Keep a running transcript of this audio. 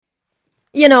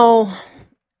You know,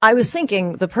 I was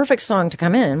thinking the perfect song to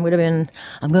come in would have been,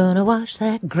 I'm gonna wash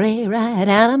that gray right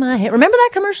out of my hair. Remember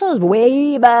that commercial? It was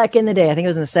way back in the day. I think it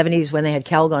was in the 70s when they had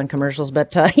Calgon commercials.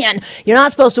 But yeah, you're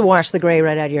not supposed to wash the gray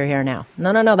right out of your hair now.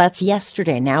 No, no, no. That's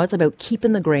yesterday. Now it's about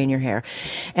keeping the gray in your hair.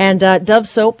 And Dove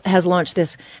Soap has launched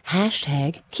this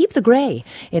hashtag, Keep the Gray.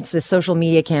 It's this social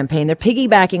media campaign. They're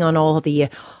piggybacking on all of the,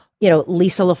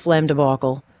 Lisa LaFlemme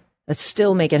debacle that's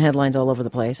still making headlines all over the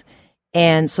place.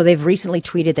 And so they've recently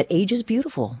tweeted that age is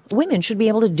beautiful. Women should be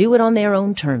able to do it on their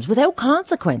own terms without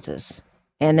consequences.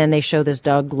 And then they show this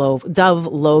Dove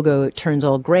logo turns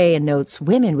all gray and notes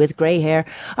women with gray hair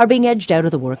are being edged out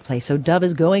of the workplace. So Dove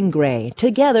is going gray.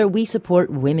 Together, we support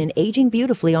women aging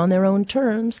beautifully on their own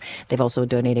terms. They've also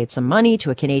donated some money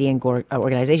to a Canadian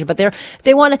organization, but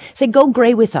they want to say, go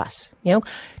gray with us.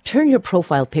 Turn your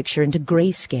profile picture into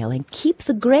grayscale and keep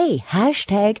the gray.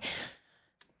 Hashtag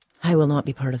I will not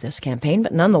be part of this campaign,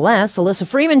 but nonetheless, Alyssa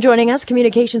Freeman joining us,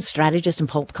 communications strategist and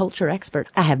pulp culture expert.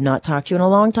 I have not talked to you in a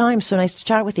long time. So nice to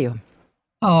chat with you.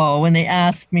 Oh, when they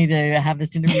asked me to have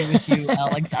this interview with you,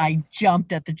 Alex, I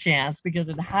jumped at the chance because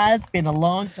it has been a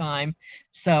long time.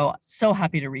 So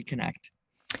happy to reconnect.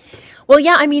 Well,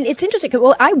 yeah, I mean, it's interesting.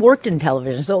 Well, I worked in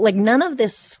television, so like none of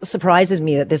this surprises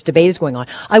me that this debate is going on.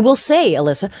 I will say,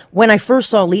 Alyssa, when I first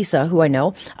saw Lisa, who I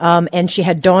know, and she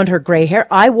had donned her gray hair,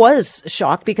 I was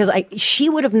shocked because she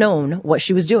would have known what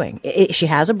she was doing. She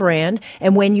has a brand,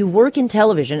 and when you work in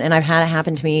television, and I've had it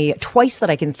happen to me twice that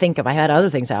I can think of. I had other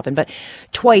things happen, but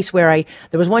twice where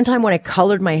there was one time when I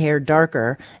colored my hair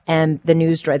darker, and the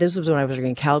news director, this was when I was working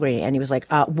in Calgary, and he was like,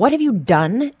 "What have you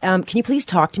done? Can you please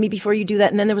talk to me before you do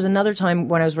that?" And then there was another time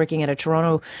when I was working at a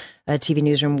Toronto TV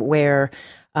newsroom where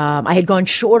I had gone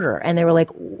shorter and they were like,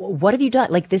 what have you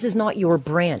done? Like, this is not your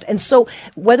brand. And so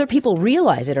whether people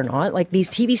realize it or not, like these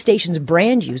TV stations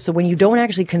brand you. So when you don't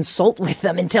actually consult with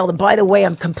them and tell them, by the way,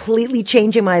 I'm completely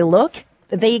changing my look,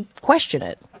 they question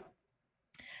it.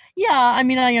 Yeah, I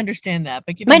mean, I understand that,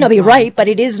 but given Might the not be time, right, but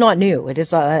it is not new. It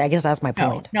is, I guess that's my no,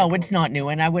 point. no, it's not new.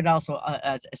 And I would also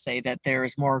say that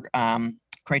there's more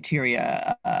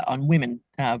criteria on women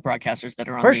broadcasters that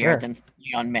are on For the air sure. than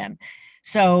on men.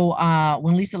 So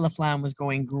when Lisa LaFlamme was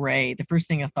going gray, the first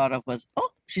thing I thought of was, oh,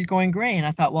 she's going gray. And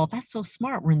I thought, well, that's so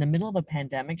smart. We're in the middle of a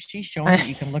pandemic. She's shown that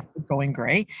you can look good going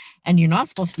gray, and you're not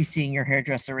supposed to be seeing your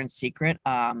hairdresser in secret.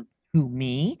 Who,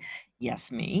 me?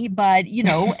 Yes, me. But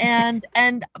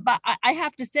but I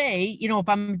have to say, if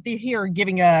I'm here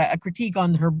giving a critique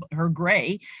on her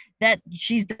gray, that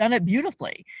she's done it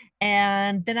beautifully.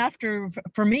 And then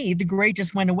for me, the gray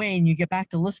just went away, and you get back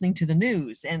to listening to the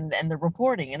news and the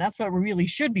reporting, and that's what we really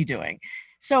should be doing.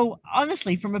 So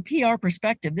honestly, from a PR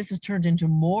perspective, this has turned into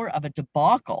more of a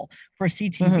debacle for Mhm.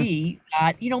 CTV.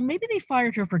 Maybe they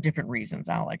fired her for different reasons,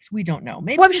 Alex. We don't know.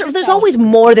 Maybe Well, I'm they sure there's decided always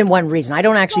more than one reason. I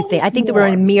don't actually always think, I think there were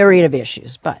a more. myriad of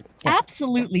issues, but yeah.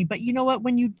 Absolutely. But you know what?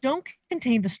 When you don't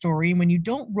contain the story and when you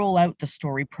don't roll out the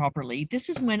story properly, this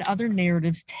is when other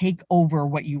narratives take over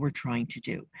what you were trying to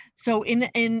do. So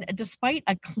in despite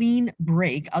a clean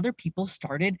break, other people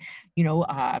started,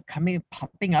 coming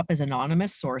popping up as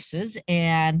anonymous sources,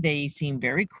 and they seem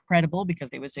very credible because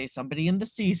they would say somebody in the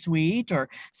C-suite or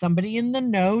somebody in the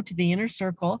know to the inner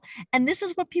circle. And this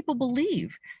is what people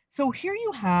believe. So here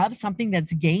you have something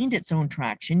that's gained its own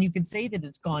traction. You can say that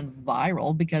it's gone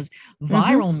viral because Hmm.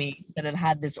 viral means that it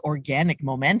had this organic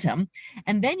momentum.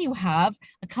 And then you have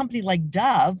a company like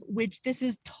Dove, which this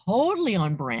is totally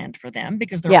on brand for them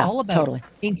because they're Yeah, all about totally.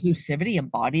 inclusivity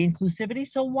and body inclusivity.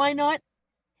 So why not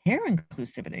hair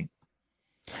inclusivity?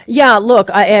 Yeah, look,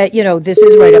 this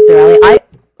is right up there, alley.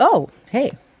 Oh,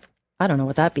 hey, I don't know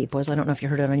what that beep was. I don't know if you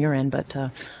heard it on your end, but Yeah.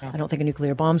 I don't think a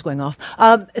nuclear bomb's going off.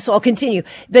 So I'll continue.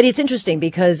 But it's interesting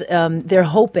because they're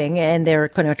hoping and they're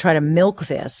going to try to milk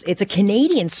this. It's a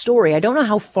Canadian story. I don't know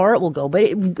how far it will go, but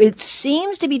it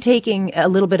seems to be taking a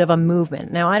little bit of a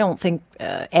movement. Now, I don't think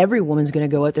every woman's going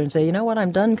to go out there and say, you know what,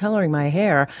 I'm done coloring my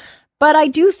hair. But I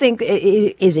do think,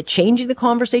 is it changing the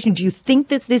conversation? Do you think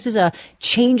that this is a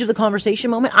change of the conversation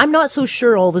moment? I'm not so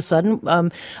sure all of a sudden,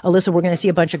 Alyssa, we're going to see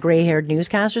a bunch of gray haired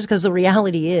newscasters because the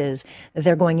reality is that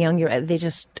they're going young.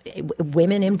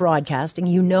 Women in broadcasting,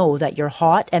 you know that you're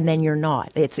hot and then you're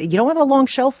not. You don't have a long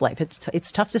shelf life.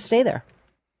 It's tough to stay there.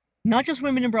 Not just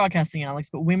women in broadcasting, Alex,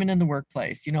 but women in the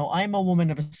workplace. I'm a woman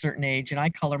of a certain age and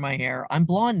I color my hair. I'm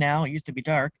blonde now. It used to be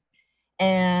dark.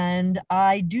 And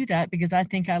I do that because I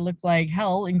think I look like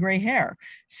hell in gray hair.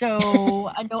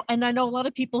 So I know a lot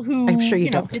of people I'm who, sure you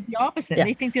you know, don't. did the opposite. Yeah.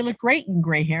 They think they look great in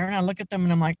gray hair. And I look at them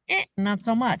and I'm like, not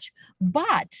so much.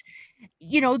 But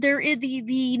you know, there is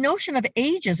the notion of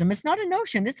ageism. It's not a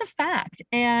notion, it's a fact.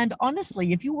 And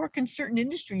honestly, if you work in certain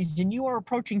industries and you are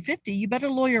approaching 50, you better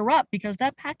lawyer up, because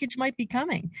that package might be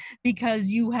coming, because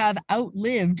you have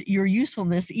outlived your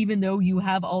usefulness, even though you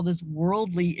have all this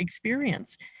worldly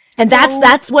experience. And So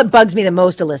that's what bugs me the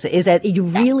most, Alyssa, is that you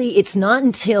yeah, really, it's not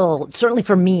until, certainly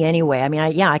for me anyway. I mean,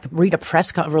 I could read a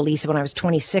press release when I was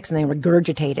 26 and then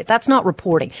regurgitate it. That's not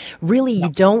reporting. Really, you no,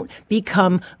 don't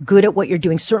become good at what you're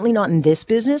doing, certainly not in this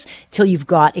business, till you've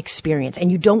got experience.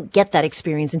 And you don't get that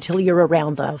experience until you're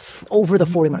around over the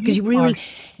 40 mark. Because you really,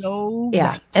 are so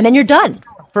yeah. right. And then you're done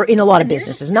in a lot of And there's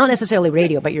businesses, not necessarily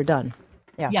radio, but you're done.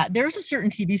 Yeah. yeah, there's a certain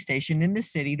TV station in this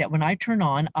city that when I turn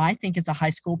on, I think it's a high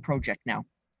school project now.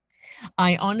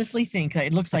 I honestly think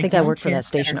it looks I like think I young worked for that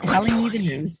kids that station are at one telling me the point.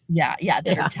 news. Yeah, yeah,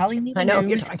 that are Yeah. telling me I the know what you're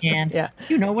news, talking about. and Yeah.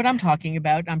 you know what I'm talking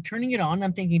about. I'm turning it on.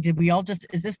 I'm thinking, did we all just?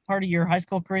 Is this part of your high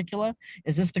school curricula?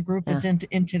 Is this the group Yeah. that's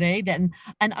in today? Then,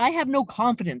 and I have no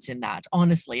confidence in that,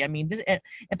 honestly. I mean,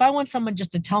 if I want someone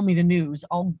just to tell me the news,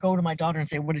 I'll go to my daughter and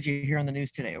say, "What did you hear on the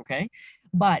news today?" Okay.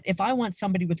 But if I want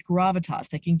somebody with gravitas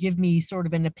that can give me sort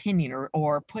of an opinion,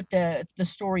 or put the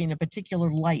story in a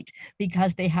particular light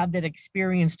because they have that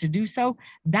experience to do so,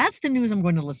 that's the news I'm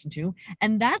going to listen to.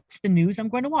 And that's the news I'm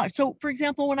going to watch. So, for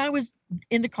example, when I was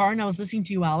in the car and I was listening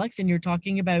to you, Alex, and you're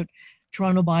talking about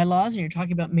Toronto bylaws and you're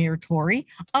talking about Mayor Tory,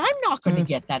 I'm not going to Mm.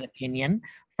 get that opinion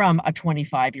from a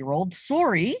 25-year-old.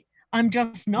 Sorry. I'm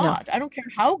just No. not. I don't care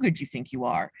how good you think you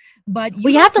are, but Well,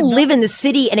 you you have to know. live in the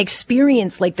city and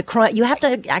experience like the crime. You have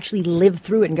to actually live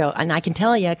through it and go. And I can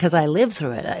tell you because I lived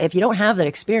through it. If you don't have that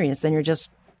experience, then you're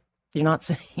not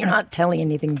you're not telling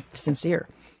anything sincere.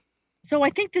 So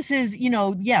I think this is,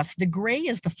 yes, the gray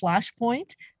is the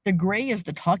flashpoint, the gray is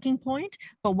the talking point.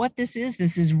 But what this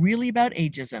is really about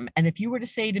ageism. And if you were to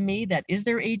say to me that is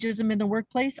there ageism in the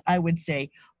workplace, I would say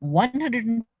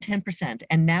 110%.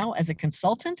 And now, as a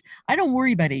consultant, I don't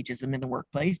worry about ageism in the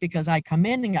workplace because I come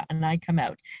in and I come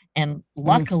out. And Mm.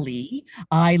 luckily,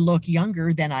 I look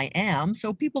younger than I am.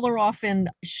 So people are often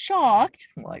shocked.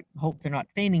 Well, I hope they're not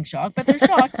feigning shock, but they're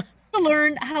shocked to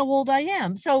learn how old I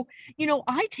am. So,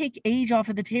 I take age off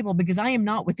of the table because I am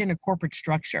not within a corporate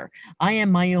structure. I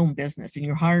am my own business, and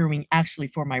you're hiring actually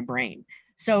for my brain.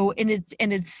 So, and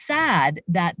it's sad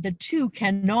that the two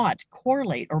cannot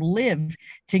correlate or live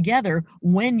together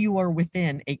when you are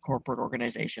within a corporate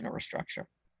organization or a structure.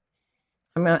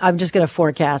 I'm just going to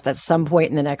forecast at some point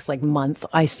in the next like month.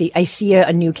 I see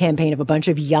a new campaign of a bunch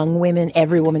of young women.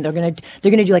 Every woman they're going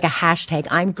to do like a hashtag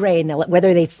I'm gray, and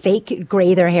whether they fake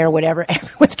gray their hair, or whatever,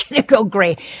 everyone's going to go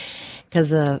gray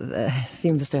because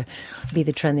seems to be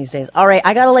the trend these days. All right,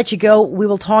 I got to let you go. We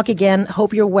will talk again.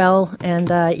 Hope you're well, and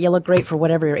you look great for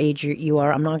whatever your age you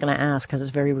are. I'm not going to ask because it's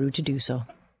very rude to do so.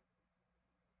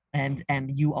 And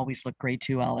you always look great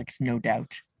too, Alex. No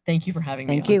doubt. Thank you for having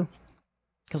me. Thank you.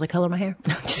 Because I color my hair.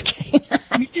 No, I'm just kidding.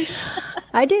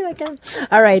 I do. I can.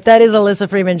 All right. That is Alyssa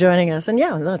Freeman joining us. And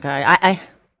yeah, look, I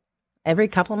every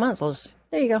couple of months,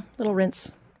 there you go. Little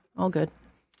rinse. All good.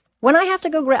 When I have to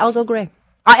go gray, I'll go gray.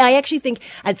 I actually think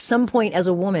at some point as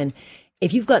a woman,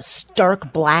 if you've got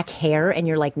stark black hair and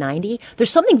you're like 90, there's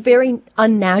something very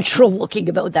unnatural looking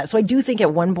about that. So I do think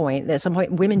at some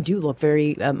point, women do look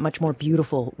very much more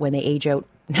beautiful when they age out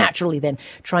naturally than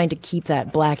trying to keep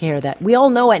that black hair that we all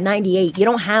know at 98, you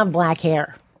don't have black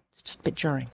hair. It's just a bit jarring.